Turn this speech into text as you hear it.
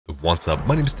What's up,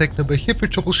 my name is Technober here for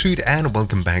Troubleshoot and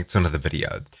welcome back to another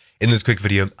video. In this quick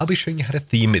video, I'll be showing you how to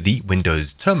theme the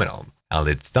Windows Terminal. Now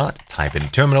let's start, type in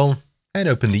terminal and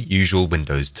open the usual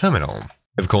Windows Terminal.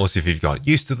 Of course, if you've got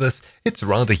used to this, it's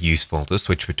rather useful to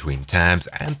switch between tabs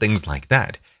and things like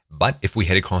that. But if we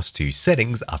head across to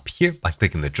settings up here by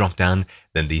clicking the drop down,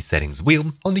 then the settings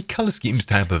wheel on the color schemes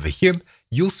tab over here,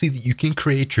 you'll see that you can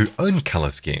create your own color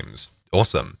schemes.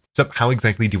 Awesome. So how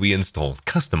exactly do we install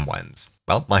custom ones?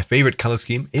 Well, my favorite color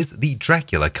scheme is the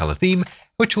Dracula color theme,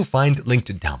 which you'll find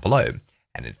linked down below.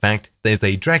 And in fact, there's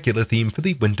a Dracula theme for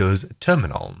the Windows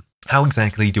Terminal. How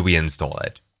exactly do we install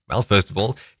it? Well, first of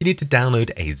all, you need to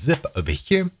download a zip over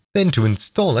here. Then to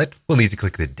install it, we'll need to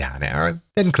click the down arrow,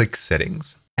 then click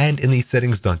settings. And in the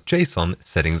settings.json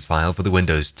settings file for the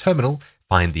Windows Terminal,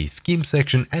 find the scheme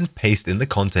section and paste in the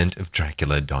content of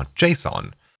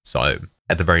dracula.json. So,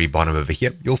 at the very bottom over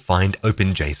here, you'll find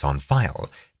OpenJSON file.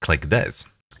 Click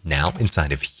this. Now,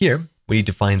 inside of here, we need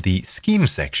to find the scheme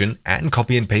section and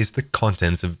copy and paste the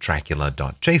contents of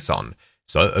dracula.json.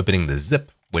 So, opening the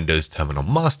zip, Windows Terminal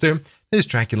Master, there's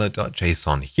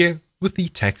dracula.json here with the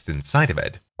text inside of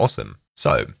it. Awesome.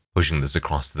 So, pushing this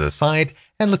across to the side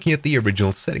and looking at the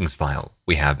original settings file,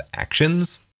 we have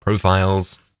actions,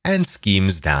 profiles, and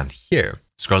schemes down here.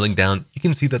 Scrolling down, you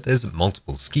can see that there's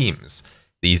multiple schemes.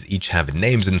 These each have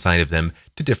names inside of them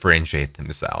to differentiate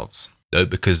themselves. Though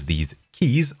because these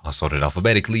keys are sorted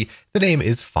alphabetically, the name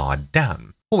is far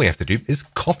down. All we have to do is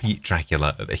copy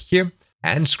Dracula over here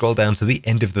and scroll down to the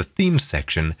end of the theme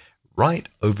section right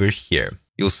over here.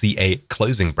 You'll see a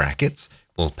closing brackets.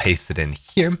 We'll paste it in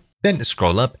here, then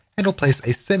scroll up and we'll place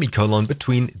a semicolon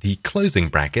between the closing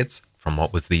brackets from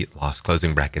what was the last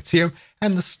closing brackets here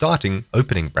and the starting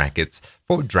opening brackets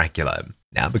for Dracula.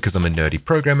 Now, because I'm a nerdy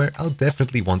programmer, I'll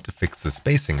definitely want to fix the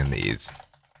spacing in these.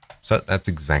 So that's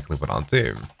exactly what I'll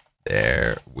do.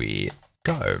 There we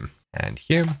go. And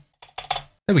here,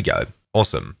 there we go.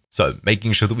 Awesome. So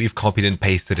making sure that we've copied and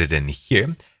pasted it in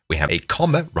here, we have a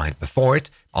comma right before it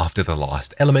after the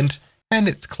last element, and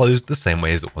it's closed the same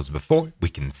way as it was before. We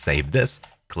can save this,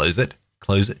 close it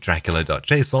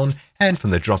dracula.json, and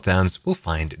from the dropdowns, we'll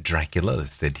find Dracula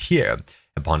listed here.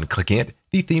 Upon clicking it,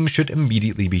 the theme should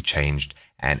immediately be changed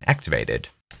and activated.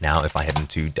 Now, if I head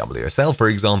into WSL, for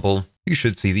example, you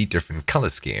should see the different color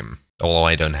scheme. Although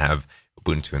I don't have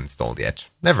Ubuntu installed yet.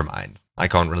 Never mind. I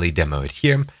can't really demo it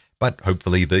here, but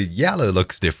hopefully the yellow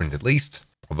looks different at least.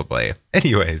 Probably.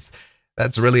 Anyways,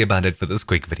 that's really about it for this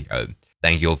quick video.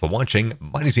 Thank you all for watching.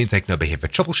 My name's been Technober here for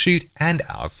Troubleshoot, and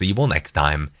I'll see you all next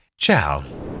time. Ciao.